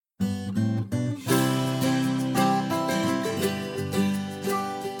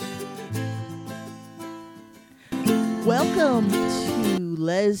Welcome to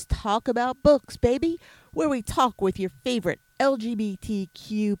Let's Talk About Books, baby, where we talk with your favorite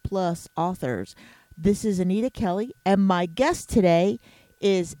LGBTQ plus authors. This is Anita Kelly, and my guest today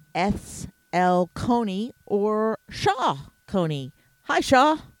is S.L. Coney, or Shaw Coney. Hi,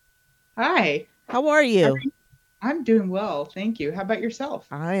 Shaw. Hi. How are you? I'm doing well, thank you. How about yourself?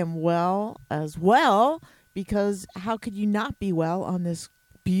 I am well as well, because how could you not be well on this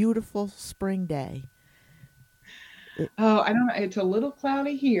beautiful spring day? It, Oh, I don't know. It's a little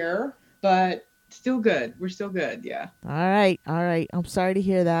cloudy here, but still good. We're still good. Yeah. all right, all right. I'm sorry to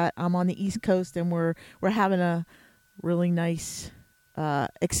hear that. I'm on the East Coast, and we're having a really nice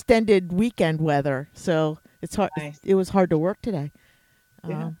extended weekend weather. So it's hard. Nice. It was hard to work today.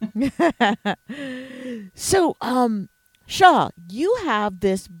 Yeah. Um, so, Shaw, you have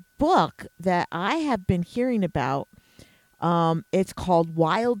this book that I have been hearing about. It's called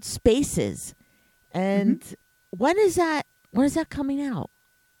Wild Spaces, hmm and when is that? When is that coming out?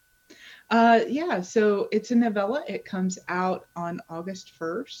 yeah. So it's a novella. It comes out on August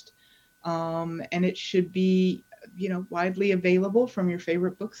 1st, and it should be, widely available from your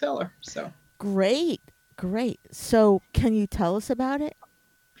favorite bookseller. So Great, great. So, can you tell us about it?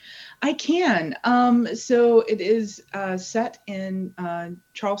 I can. So it is set in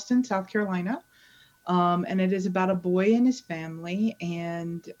Charleston, South Carolina. And it is about a boy and his family,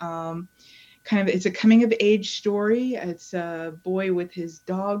 and it's a coming of age story. It's a boy with his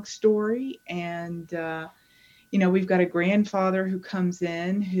dog story, and we've got a grandfather who comes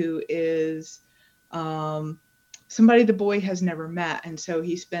in who is um, somebody the boy has never met, and so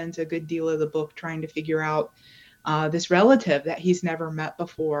he spends a good deal of the book trying to figure out this relative that he's never met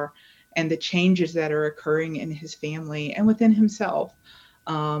before, and the changes that are occurring in his family and within himself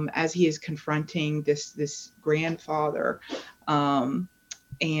as he is confronting this grandfather, um,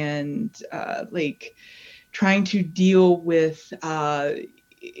 and like trying to deal with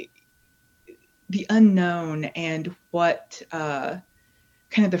the unknown and what kind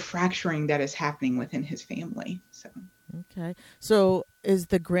of the fracturing that is happening within his family. So Okay. So, is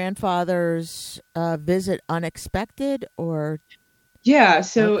the grandfather's visit unexpected, or yeah,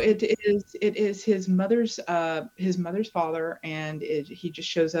 so okay? it is his mother's father, and he just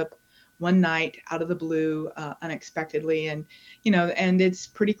shows up one night out of the blue, unexpectedly, and and it's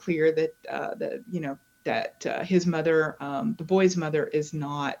pretty clear that his mother, the boy's mother, is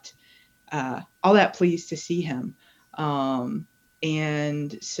not all that pleased to see him,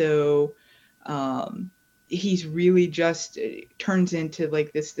 and so um, he's really just turns into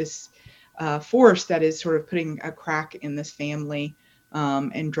like this force that is sort of putting a crack in this family,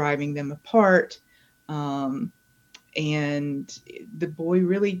 and driving them apart. Um, and the boy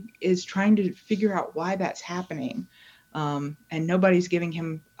really is trying to figure out why that's happening. And nobody's giving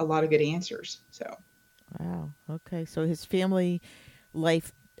him a lot of good answers. So, Wow. Okay. So his family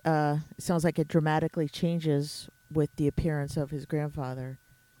life sounds like it dramatically changes with the appearance of his grandfather.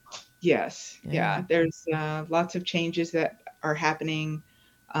 yes, Yeah. yeah, there's lots of changes that are happening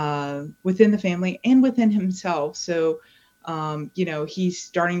within the family and within himself. So, he's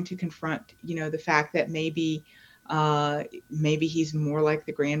starting to confront, the fact that maybe he's more like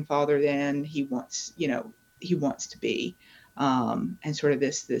the grandfather than he wants to be, and sort of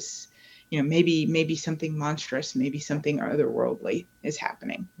this, maybe something monstrous, maybe something otherworldly is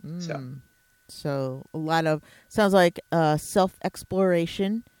happening. So, Mm. So a lot of sounds like self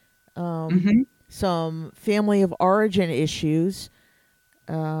exploration, um, mhm. some family of origin issues,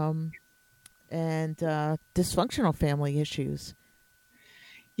 um, and dysfunctional family issues.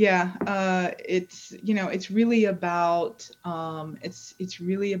 Yeah, it's really about it's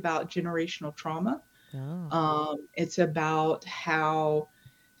really about generational trauma. Oh. It's about how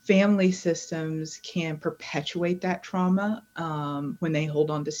family systems can perpetuate that trauma when they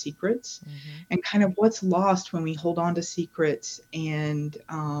hold on to secrets, Hmm. and kind of what's lost when we hold on to secrets and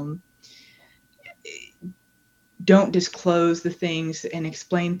don't disclose the things and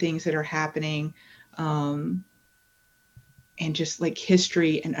explain things that are happening, um, and just like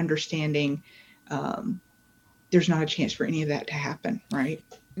history and understanding. Um, there's not a chance for any of that to happen, right?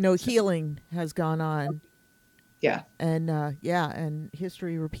 No So, healing has gone on, yeah, and yeah, and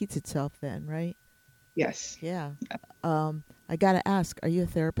history repeats itself. Then, right? yes. Yeah. I gotta ask: are you a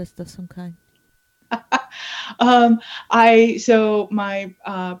therapist of some kind? um, so my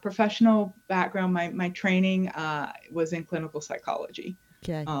professional background, my training was in clinical psychology.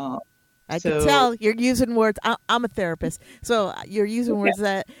 Okay. Uh, I could so tell you're using words. I'm a therapist, so you're using yeah, words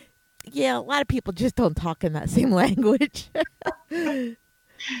that, yeah, a lot of people just don't talk in that same language.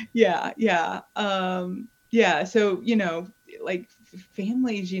 yeah. So like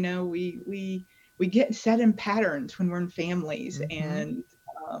families, we we get set in patterns when we're in families, Mm-hmm. and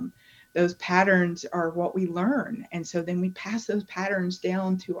um, those patterns are what we learn, and so then we pass those patterns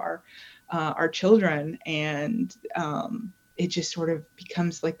down to our children, and it just sort of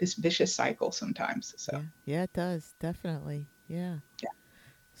becomes like this vicious cycle sometimes. So Yeah. Yeah, it does. Definitely. Yeah. yeah.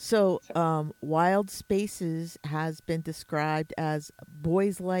 So, So. Wild Spaces has been described as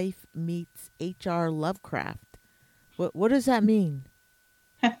boy's life meets H.R. Lovecraft. What does that mean?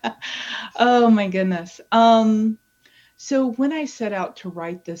 Oh my goodness. So when I set out to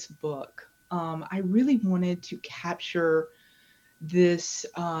write this book, I really wanted to capture this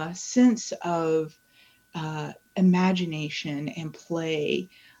sense of imagination and play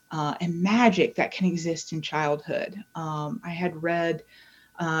and magic that can exist in childhood. I had read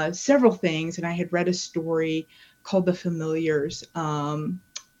several things, and I had read a story called The Familiars,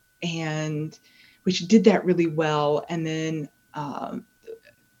 and which did that really well. And then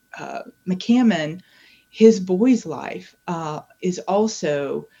McCammon, his boy's life is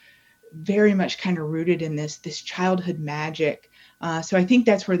also very much kind of rooted in this childhood magic. So I think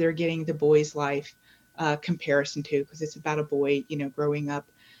that's where they're getting the boy's life comparison to, because it's about a boy, growing up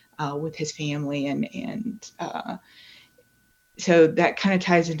with his family, and so that kind of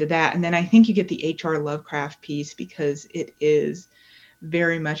ties into that. And then I think you get the H.R. Lovecraft piece because it is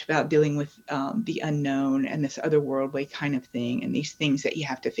very much about dealing with the unknown and this otherworldly kind of thing, and these things that you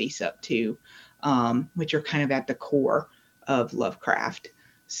have to face up to, which are kind of at the core of Lovecraft.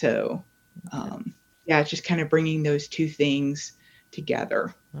 So, Okay. yeah, it's just kind of bringing those two things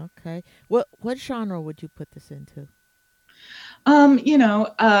together. Okay. What genre would you put this into? You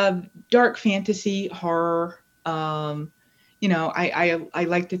know, dark fantasy, horror. I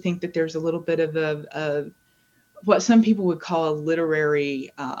like to think that there's a little bit of a what some people would call a literary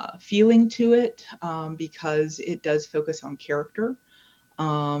feeling to it, because it does focus on character.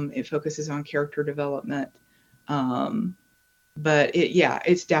 It focuses on character development. Um, but yeah,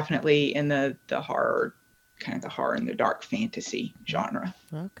 it's definitely in the horror, kind of the horror and the dark fantasy Mm, genre.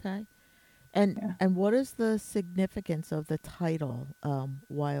 okay. And Yeah. and what is the significance of the title,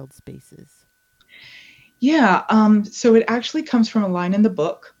 Wild Spaces? Yeah. So it actually comes from a line in the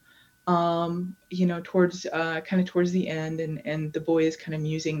book, towards kind of towards the end, and the boy is kind of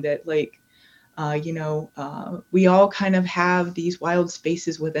musing that, like, we all kind of have these wild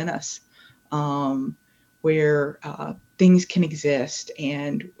spaces within us, where things can exist,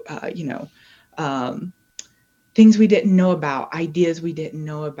 and um, things we didn't know about, ideas we didn't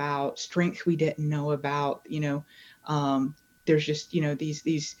know about, strength we didn't know about. There's just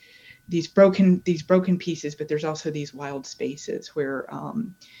these broken pieces, but there's also these wild spaces where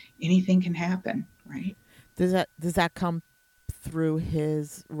anything can happen, right? Does that come through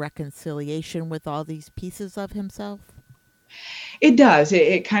his reconciliation with all these pieces of himself? It does.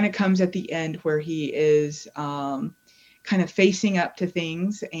 It kind of comes at the end where he is kind of facing up to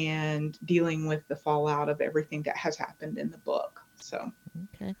things and dealing with the fallout of everything that has happened in the book. So,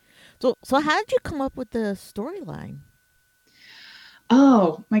 Okay. So how did you come up with the storyline?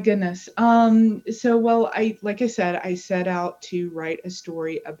 oh my goodness. So, well, like I said, I set out to write a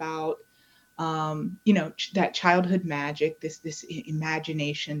story about that childhood magic, this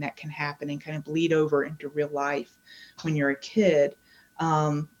imagination that can happen and kind of bleed over into real life when you're a kid.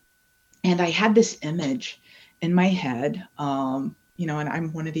 Um, and I had this image in my head, and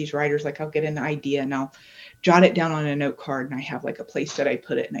I'm one of these writers, like I'll get an idea and I'll jot it down on a note card, and I have like a place that I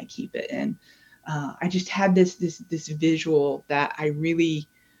put it and I keep it. And I just had this visual that I really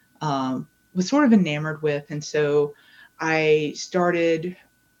was sort of enamored with, and so I started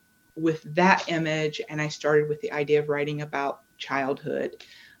with that image, and I started with the idea of writing about childhood,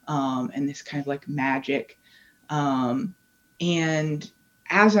 and this kind of like magic. Um, and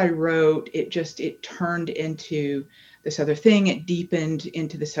as I wrote, it turned into this other thing. It deepened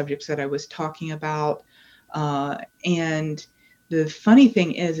into the subjects that I was talking about. And the funny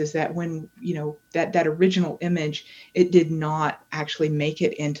thing is that when that original image, it did not actually make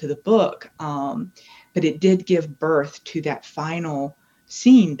it into the book, but it did give birth to that final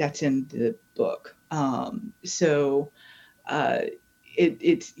scene that's in the book. So uh,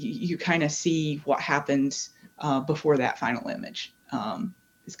 it's you kind of see what happens before that final image.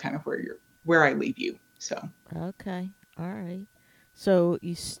 Is kind of where I leave you. So Okay. All right. So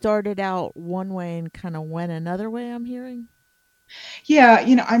you started out one way and kind of went another way, I'm hearing? yeah,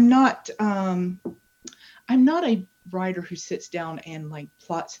 I'm not a writer who sits down and like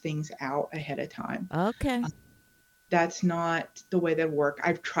plots things out ahead of time. Okay. Uh, that's not the way that I work.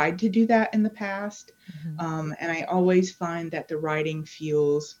 I've tried to do that in the past, Hmm. and I always find that the writing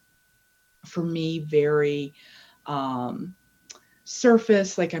feels, for me, very um,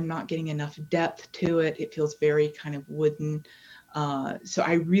 surface, like I'm not getting enough depth to it. It feels very kind of wooden. So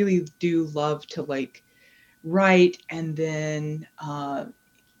I really do love to like write and then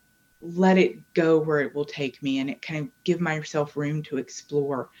let it go where it will take me, and it kind of give myself room to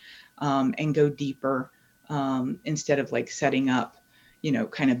explore and go deeper, instead of like setting up,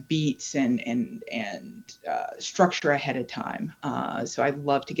 kind of beats and structure ahead of time. So I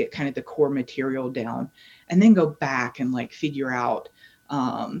love to get kind of the core material down and then go back and like figure out,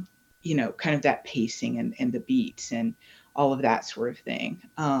 kind of that pacing and the beats and all of that sort of thing.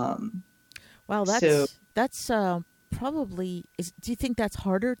 Wow, So that's probably is. Do you think that's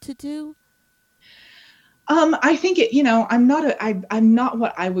harder to do? I think I'm not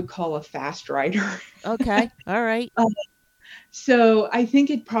what I would call a fast writer. Okay, all right. So I think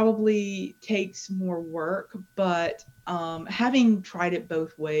it probably takes more work, but having tried it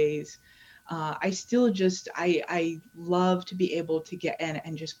both ways, I still I love to be able to get in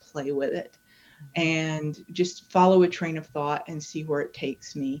and just play with it and just follow a train of thought and see where it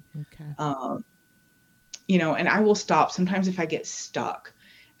takes me. Okay. And I will stop sometimes if I get stuck.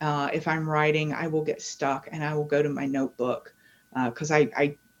 If I'm writing, I will get stuck and I will go to my notebook, because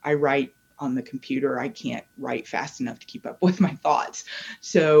I write on the computer. I can't write fast enough to keep up with my thoughts.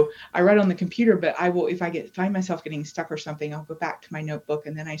 So I write on the computer, but I will, if I find myself getting stuck or something, I'll go back to my notebook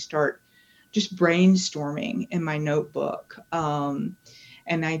and then I start just brainstorming in my notebook.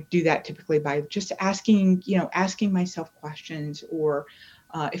 And I do that typically by just asking myself questions, or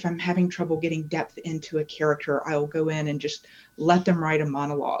if I'm having trouble getting depth into a character, I'll go in and just let them write a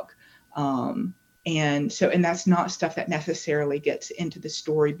monologue. And that's not stuff that necessarily gets into the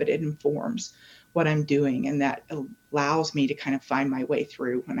story, but it informs what I'm doing. And that allows me to kind of find my way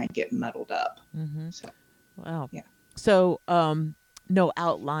through when I get muddled up. Mm-hmm. So, Wow. yeah. So, no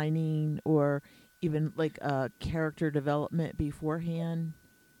outlining or even like character development beforehand.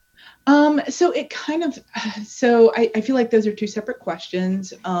 So it kind of, so I feel like those are two separate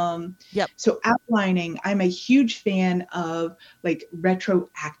questions. Yep. So outlining, I'm a huge fan of like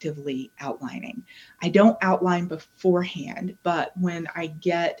retroactively outlining. I don't outline beforehand, but when I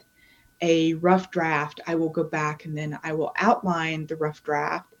get a rough draft, I will go back and then I will outline the rough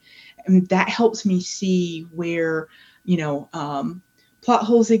draft. And that helps me see where, plot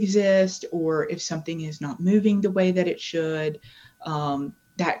holes exist, or if something is not moving the way that it should.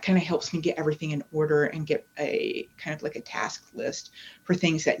 That kind of helps me get everything in order and get a kind of like a task list for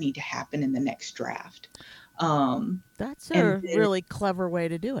things that need to happen in the next draft. That's And a then really clever way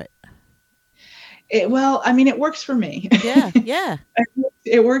to do it. it works for me. Yeah. Yeah.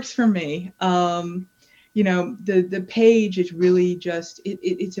 It works for me. The page is really just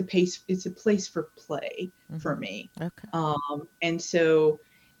it's a place for play for me. Okay. And so,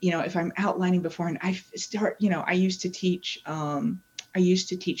 if I'm outlining before and I start, I used to teach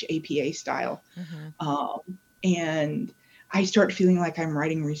APA style. And I start feeling like I'm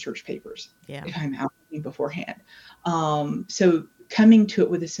writing research papers if I'm outlining beforehand. So coming to it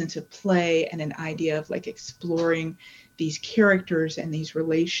with a sense of play and an idea of like exploring these characters and these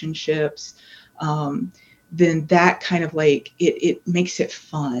relationships, then that kind of like, it makes it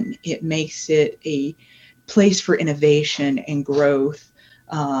fun. It makes it a place for innovation and growth,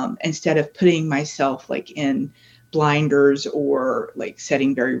 instead of putting myself like in blinders or like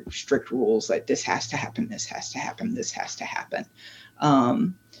setting very strict rules like this has to happen, this has to happen, this has to happen.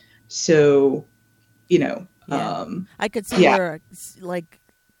 So, I could see yeah. where like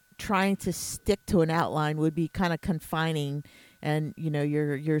trying to stick to an outline would be kind of confining, and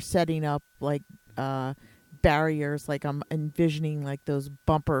you're setting up like barriers. Like I'm envisioning like those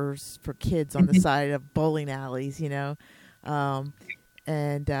bumpers for kids on the side of bowling alleys, and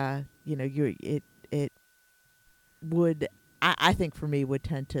it would, I think for me, would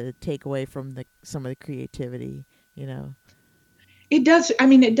tend to take away from some of the creativity. It does. I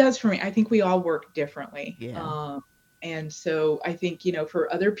mean, it does for me. I think we all work differently. Yeah. And so I think,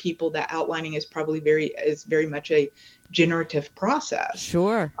 for other people, that outlining is probably very much a generative process.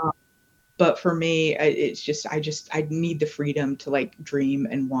 Sure. But for me, it's just, I need the freedom to like dream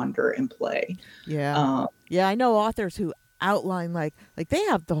and wander and play. Yeah. Yeah. I know authors who outline like they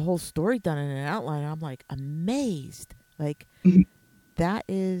have the whole story done in an outline. I'm like amazed. Like that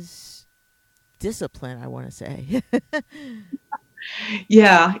is discipline, I want to say.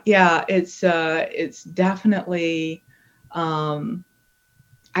 Yeah. It's definitely, I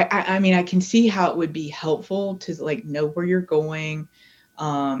mean, I can see how it would be helpful to like know where you're going,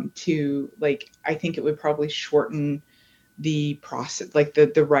 to like, I think it would probably shorten the process, like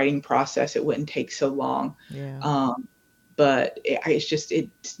the writing process. It wouldn't take so long. Yeah. But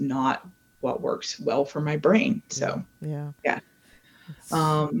it's not what works well for my brain. So Yeah. yeah.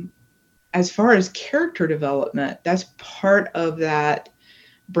 Um, as far as character development, that's part of that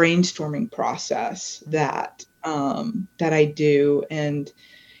brainstorming process Mm-hmm. that I do. And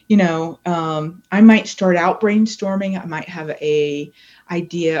I might start out brainstorming. I might have a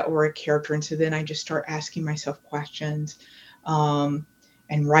idea or a character, and so then I just start asking myself questions, um,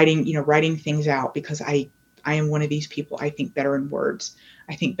 and writing things out, because I am one of these people. I think better in words.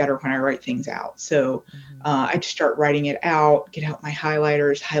 I think better when I write things out. So Mm-hmm. I just start writing it out, get out my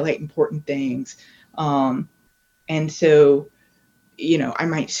highlighters, highlight important things, um, and so I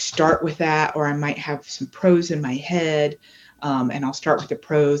might start with that, or I might have some prose in my head, and I'll start with the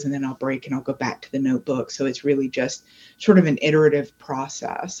prose, and then I'll break and I'll go back to the notebook. So it's really just sort of an iterative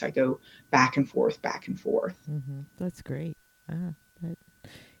process. I go back and forth, back and forth. Mm-hmm. That's great. That,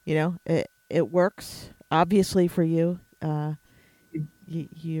 it works obviously for you.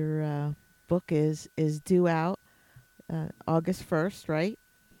 Your book is due out August 1st, right?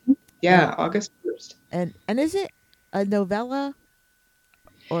 And Yeah, August 1st. and is it a novella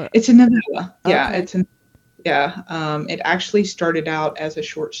or It's a novella. Yeah, okay? it actually started out as a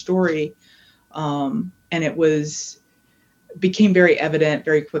short story, and it became very evident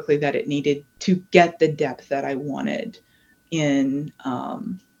very quickly that it needed to get the depth that I wanted in,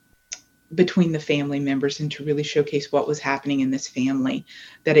 between the family members, and to really showcase what was happening in this family,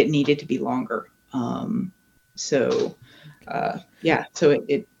 that it needed to be longer. So Okay. so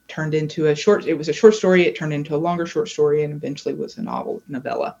it turned into it was a short story, it turned into a longer short story, and eventually was a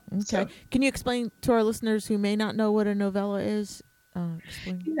novella. Okay. So Can you explain to our listeners who may not know what a novella is?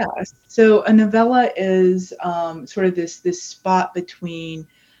 Explain. yeah, so a novella is, sort of this spot between,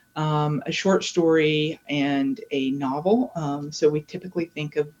 a short story and a novel. So we typically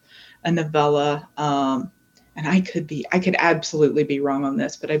think of a novella, and I could absolutely be wrong on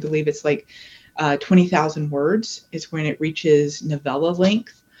this, but I believe it's like 20,000 words is when it reaches novella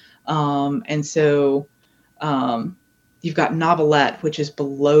length. And so you've got novelette, which is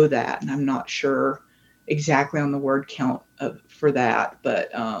below that, and I'm not sure exactly on the word count for that, but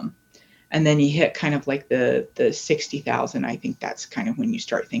and then you hit kind of like the 60,000. I think that's kind of when you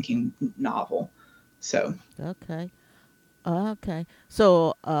start thinking novel. So Okay. Okay.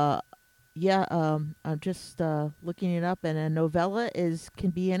 So, yeah, I'm just looking it up, and a novella is can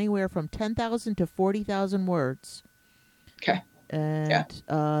be anywhere from 10,000 to 40,000 words, okay, yeah,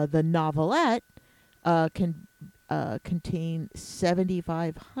 and the novelette can contain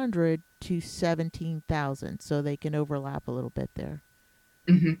 7,500 to 17,000, so they can overlap a little bit there.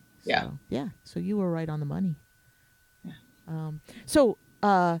 hmm yeah, So yeah, so you were right on the money. yeah. So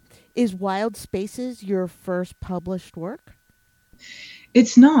is Wild Spaces your first published work?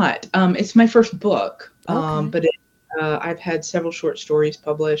 It's not. It's my first book, Okay. but I've had several short stories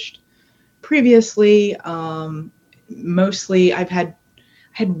published previously. Mostly, I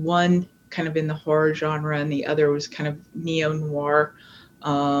had one kind of in the horror genre, and the other was kind of neo noir.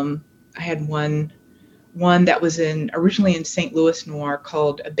 I had one that was originally in St. Louis noir,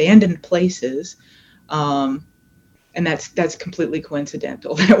 called Abandoned Places, um, and that's completely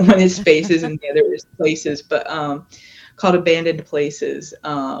coincidental. That one is spaces and the other is places, but called Abandoned Places.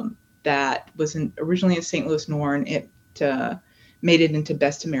 That was originally in St. Louis noir, and it uh, made it into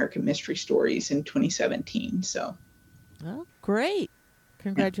Best American Mystery Stories in 2017. So Oh, great. yeah,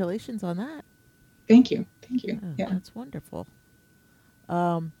 Congratulations on that. thank you. Yeah, Yeah. that's wonderful.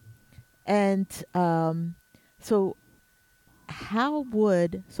 Um, and so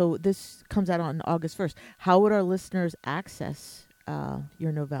so this comes out on August 1st. How would our listeners access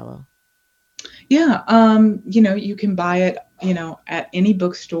your novella? Yeah, you can buy it, at any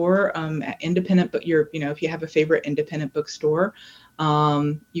bookstore, at independent, but if you have a favorite independent bookstore,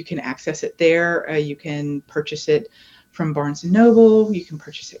 you can access it there. You can purchase it from Barnes and Noble. You can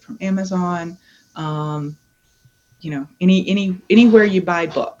purchase it from Amazon. Um, anywhere you buy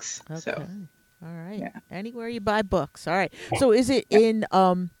books. So Okay. All right. yeah, Anywhere you buy books. All right. So is it in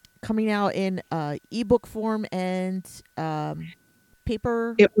coming out in ebook form and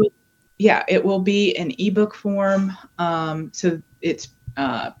paper? it will. Yeah, it will be in ebook form. So it's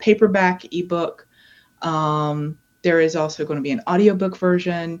paperback ebook. There is also going to be an audiobook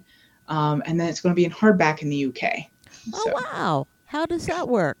version, and then it's going to be in hardback in the UK. Oh So, wow. How does that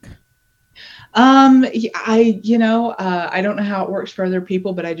work? I don't know how it works for other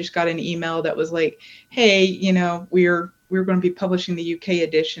people, but I just got an email that was like, "Hey, we're going to be publishing the UK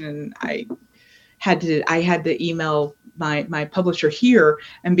edition," and I had to email my publisher here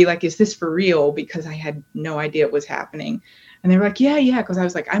and be like, "Is this for real?" Because I had no idea it was happening, and they were like, "Yeah," because I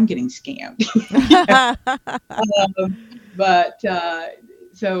was like, "I'm getting scammed." Okay. Um, but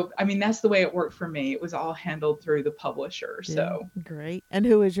so I mean, that's the way it worked for me. It was all handled through the publisher. Yeah, So great. And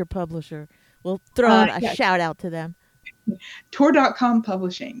who is your publisher? We'll throw out a yeah, shout out to them. Tor.com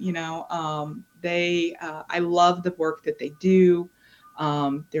Publishing, they, I love the work that they do.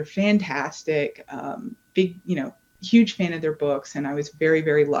 They're fantastic. Big, huge fan of their books. And I was very,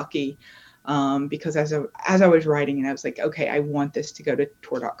 very lucky because as I was writing and I was like, okay, I want this to go to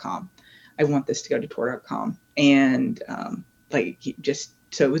Tor.com. I want this to go to Tor.com. And just,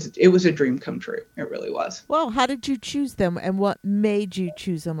 so it was a dream come true. It really was. Well, how did you choose them and what made you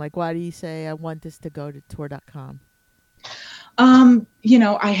choose them? Like, why do you say, I want this to go to Tor.com?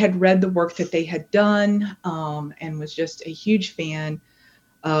 I had read the work that they had done, and was just a huge fan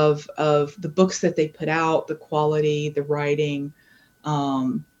of the books that they put out, the quality, the writing.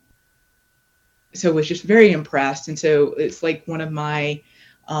 So was just very impressed. And so it's like one of my,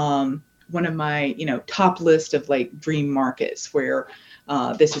 top list of like dream markets where,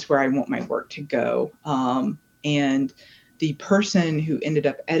 this is where I want my work to go. And the person who ended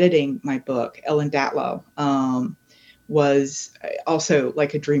up editing my book, Ellen Datlow, was also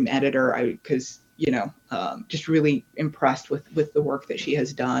like a dream editor. Because just really impressed with the work that she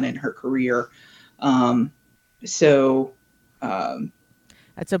has done in her career. So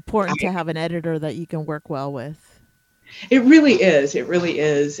it's important to have an editor that you can work well with. It really is. It really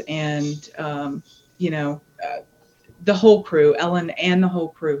is. And the whole crew, Ellen and the whole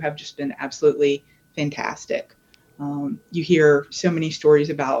crew, have just been absolutely fantastic. You hear so many stories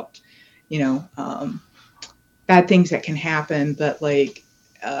about bad things that can happen, but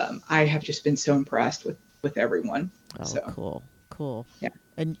I have just been so impressed with everyone. Oh, so cool. Yeah.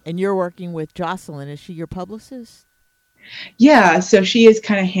 And you're working with Jocelyn. Is she your publicist? Yeah, so she is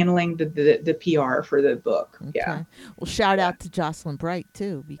kind of handling the PR for the book. Okay. Yeah. Well, shout out to Jocelyn Bright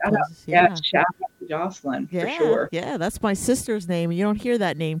too, because shout out to Jocelyn for sure. Yeah, that's my sister's name. You don't hear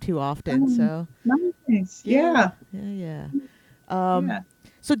that name too often. So nice. Yeah.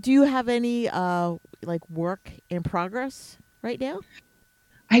 So do you have any work in progress right now?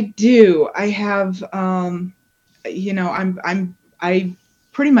 I do. I have I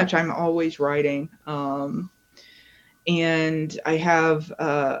pretty much I'm always writing. And I have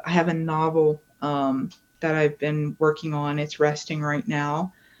a novel that I've been working on. It's resting right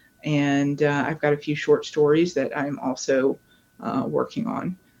now, and I've got a few short stories that I'm also working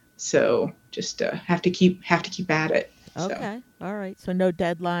on. So just have to keep at it. Okay, all right. So no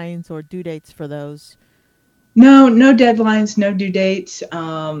deadlines or due dates for those. No deadlines, no due dates.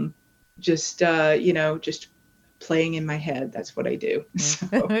 Just just playing in my head. That's what I do. So.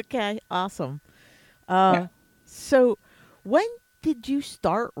 Okay, awesome. So when did you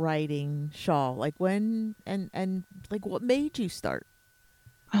start writing, Shaw? Like when and like what made you start?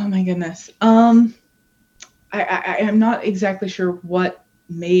 Oh my goodness. I am not exactly sure what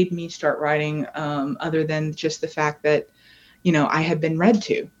made me start writing, other than just the fact that, I had been read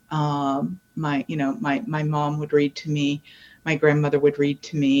to. My mom would read to me, my grandmother would read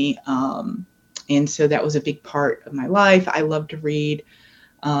to me. And so that was a big part of my life. I love to read.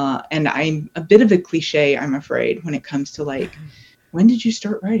 And I'm a bit of a cliche, I'm afraid, when it comes to when did you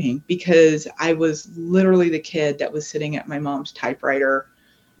start writing? Because I was literally the kid that was sitting at my mom's typewriter,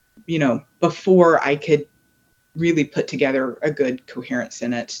 before I could really put together a good coherent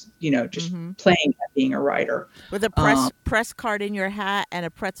sentence, just playing at being a writer. With a press card in your hat and a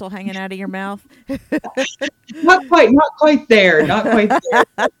pretzel hanging out of your mouth? Not quite there.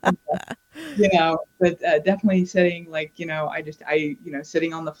 But definitely sitting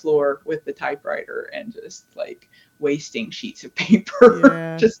sitting on the floor with the typewriter and just wasting sheets of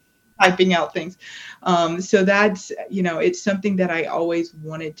paper, just typing out things. So that's, it's something that I always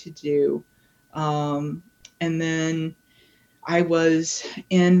wanted to do. And then I was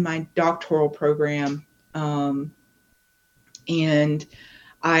in my doctoral program, and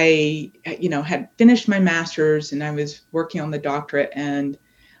I, had finished my master's and I was working on the doctorate, and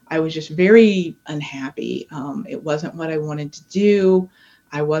I was just very unhappy. It wasn't what I wanted to do.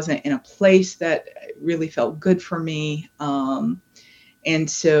 I wasn't in a place that really felt good for me. And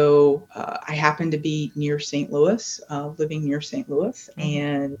so I happened to be near St. Louis, living near St. Louis.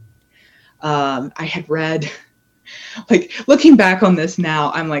 And I had read, looking back on this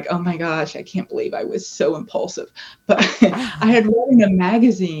now, I'm like, oh my gosh, I can't believe I was so impulsive. But I had read in a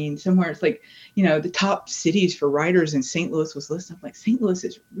magazine somewhere, it's the top cities for writers, and St. Louis was listed. I'm like, St. Louis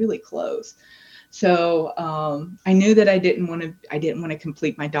is really close. So I knew that I didn't want to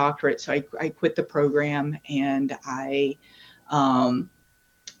complete my doctorate. So I quit the program, and I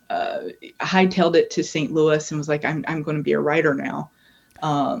hightailed it to St. Louis and was like, I'm going to be a writer now.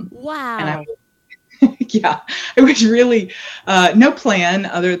 Wow. And Yeah, it was really no plan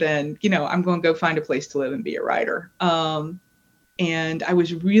other than, I'm going to go find a place to live and be a writer. And I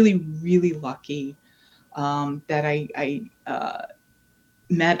was really, really lucky that I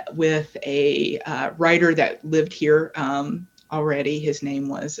met with a writer that lived here already. His name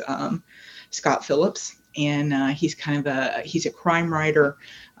was Scott Phillips, and he's a crime writer,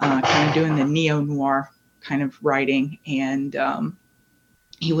 kind of doing the neo noir kind of writing, and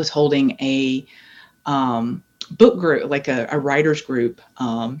he was holding a book group, like a writers group,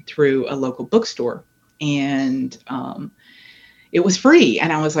 through a local bookstore, and it was free.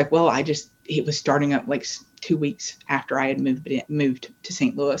 And I was like, well, it was starting up like 2 weeks after I had moved to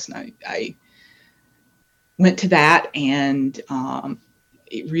St. Louis, and I went to that, and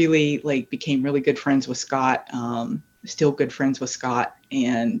it really like became really good friends with Scott. Still good friends with Scott,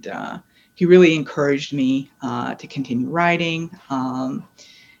 and he really encouraged me to continue writing.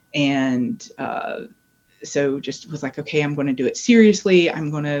 And so just was like, okay, I'm going to do it seriously. I'm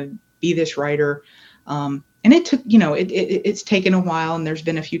going to be this writer. And it took, it's taken a while, and there's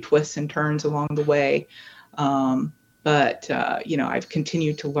been a few twists and turns along the way. But I've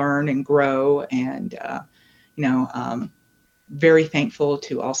continued to learn and grow, and, very thankful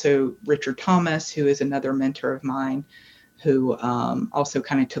to also Richard Thomas, who is another mentor of mine, who also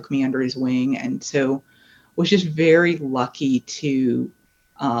kind of took me under his wing. And so was just very lucky to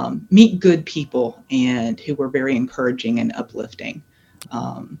meet good people, and who were very encouraging and uplifting.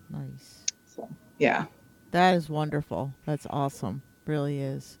 Nice. So, yeah. That is wonderful. That's awesome. Really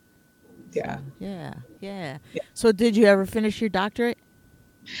is. Yeah. So, yeah. Yeah. So did you ever finish your doctorate?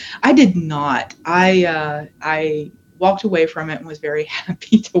 I did not. I walked away from it and was very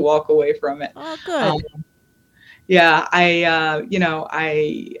happy to walk away from it. Oh, good. Yeah, I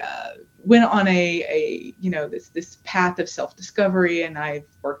went on this path of self-discovery, and I've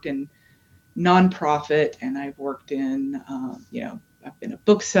worked in nonprofit, and I've worked in I've been a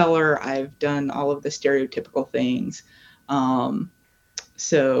bookseller. I've done all of the stereotypical things.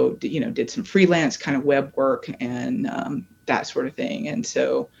 So did some freelance kind of web work and that sort of thing. And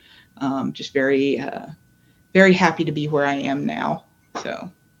so just very very happy to be where I am now.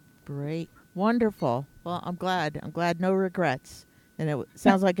 So Great. Wonderful. Well, I'm glad. No regrets. And it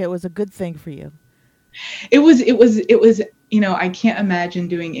sounds like it was a good thing for you. It was, I can't imagine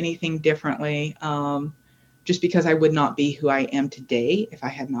doing anything differently. Just because I would not be who I am today if I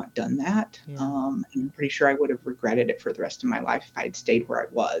had not done that. Yeah. And I'm pretty sure I would have regretted it for the rest of my life if I had stayed where I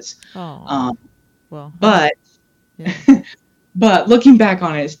was. Well, but yeah. but looking back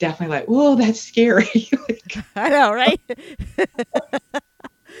on it, it's definitely like, whoa, that's scary. I know, right?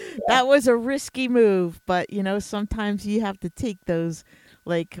 That was a risky move, but sometimes you have to take those,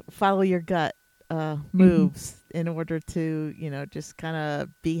 like, follow your gut moves in order to, just kind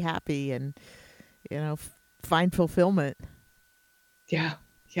of be happy and, find fulfillment. Yeah,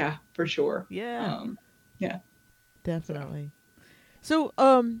 for sure. Yeah. Yeah. Definitely. So,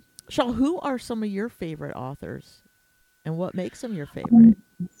 Shaw, who are some of your favorite authors, and what makes them your favorite?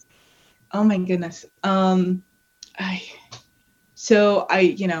 Oh my goodness. I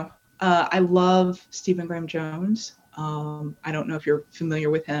love Stephen Graham Jones. I don't know if you're familiar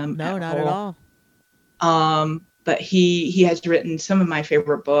with him. No, not at all. But he has written some of my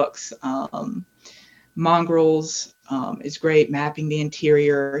favorite books. Mongrels is great. Mapping the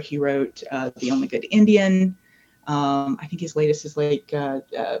Interior. He wrote The Only Good Indian. I think his latest is like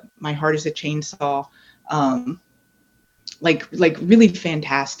My Heart is a Chainsaw. Like really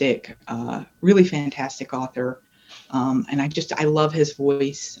fantastic author. And I love his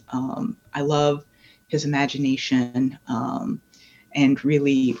voice. I love his imagination. And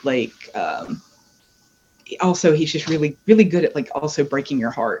really also he's just really, really good at like also breaking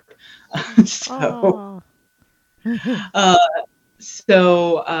your heart. So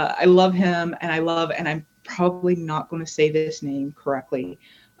I love him, and I'm probably not going to say this name correctly,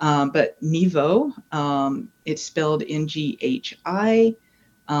 but Nivo, it's spelled Nghi,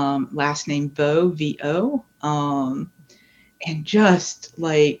 last name Vo, V-O, and just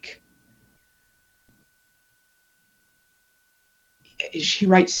like, she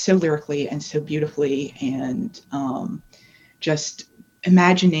writes so lyrically and so beautifully, and just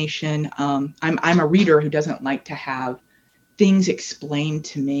imagination. I'm a reader who doesn't like to have things explained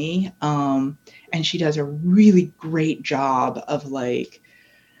to me, and she does a really great job of like,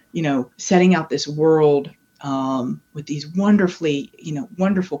 setting out this world with these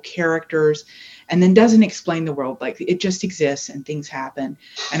wonderful characters, and then doesn't explain the world. Like, it just exists and things happen,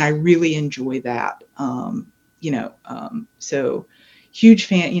 and I really enjoy that. So huge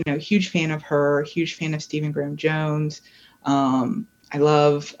fan of her, huge fan of Stephen Graham Jones. I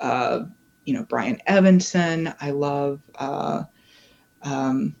love Brian Evanson. I love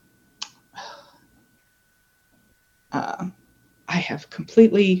um, uh, I have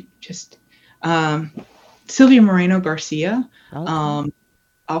completely just um, Silvia Moreno Garcia. Okay. Um,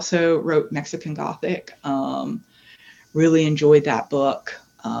 also wrote Mexican Gothic. Really enjoyed that book.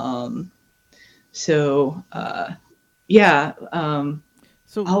 So yeah,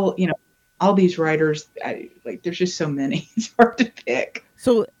 So all these writers, there's just so many. It's hard to pick.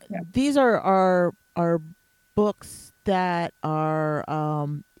 so Yeah. these are books that are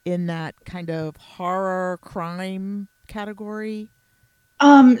in that kind of horror crime category.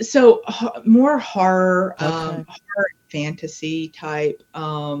 So more horror, Okay. horror fantasy type.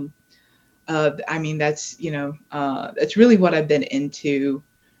 I mean, that's really what I've been into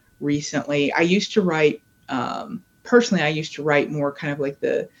recently. I used to write, personally, I used to write more kind of like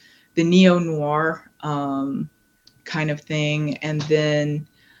the neo noir kind of thing, and then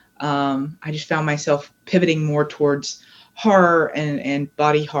I just found myself pivoting more towards horror and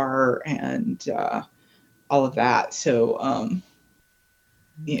body horror and all of that. So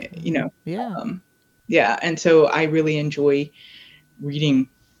yeah, Okay. Yeah. yeah, and so I really enjoy reading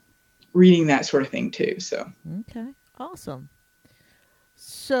reading that sort of thing too. So Okay. Awesome.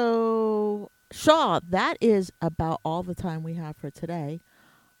 So, Shaw, that is about all the time we have for today.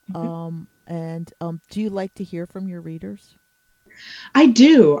 mhm. And do you like to hear from your readers? I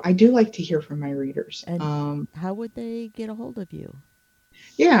do like to hear from my readers. And how would they get a hold of you?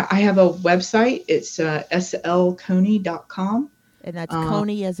 Yeah, I have a website. It's slconey.com. And that's Uh,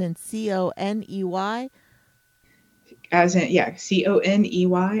 Coney as in Coney. as in, yeah,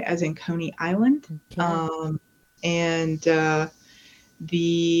 Coney, as in Coney Island. Okay. Um, and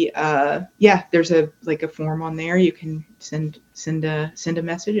yeah, there's a form on there. You can send a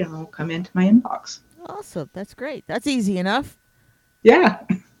message and it'll come into my inbox. Awesome. That's great. That's easy enough. Yeah.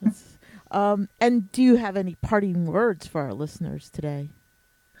 That's, and do you have any parting words for our listeners today?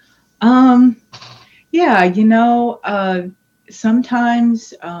 Um, yeah,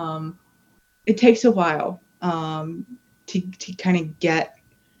 sometimes it takes a while to kind of get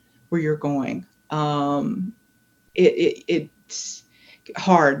where you're going. It's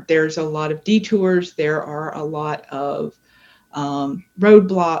hard. There's a lot of detours. There are a lot of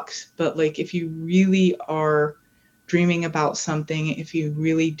roadblocks. But like, if you really are dreaming about something, if you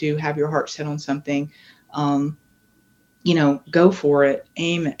really do have your heart set on something, um, go for it.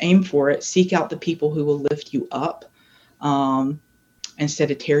 Aim for it. Seek out the people who will lift you up. Um,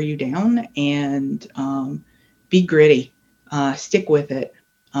 Instead of tear you down, and be gritty, stick with it,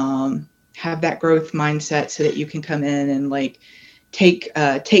 have that growth mindset so that you can come in and like take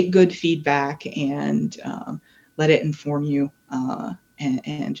good feedback and let it inform you,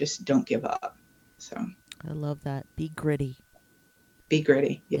 and just don't give up. So I love that. Be gritty. be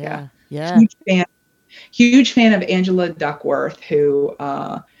gritty. Yeah. Yeah. Yeah. huge fan Huge fan of Angela Duckworth, who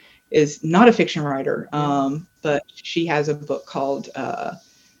is not a fiction writer, Yeah. but she has a book called, I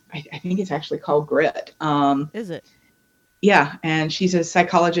think it's actually called Grit. Is it? Yeah, and she's a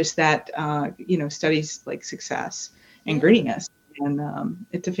psychologist that studies like success and Yeah. grittiness, and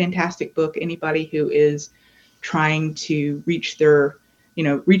it's a fantastic book. Anybody who is trying to reach their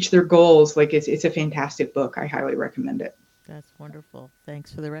goals, like it's a fantastic book. I highly recommend it. That's wonderful.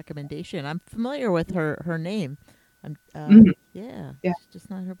 Thanks for the recommendation. I'm familiar with her name. I'm Mhm. yeah, Yeah, it's just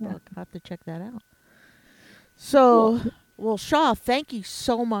not her yeah, book. I'll have to check that out. cool. So, well, Shaw, thank you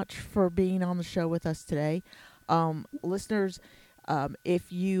so much for being on the show with us today. Listeners,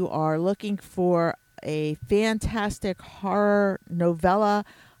 if you are looking for a fantastic horror novella,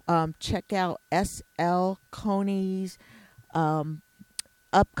 check out S.L. Coney's um,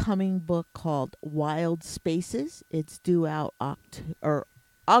 upcoming book called Wild Spaces. It's due out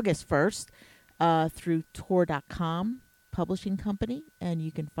August 1st through Tor.com publishing company, and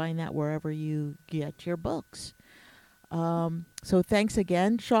you can find that wherever you get your books. So thanks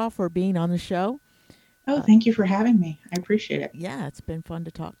again, Shaw, for being on the show. Oh, thank you for having me. I appreciate it. Yeah, it's been fun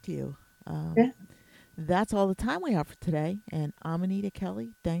to talk to you. Yeah. That's all the time we have for today. And I'm Anita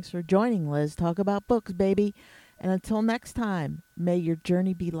Kelly. Thanks for joining Liz Talk About Books, baby. And until next time, may your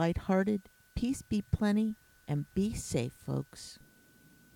journey be lighthearted, peace be plenty, and be safe, folks.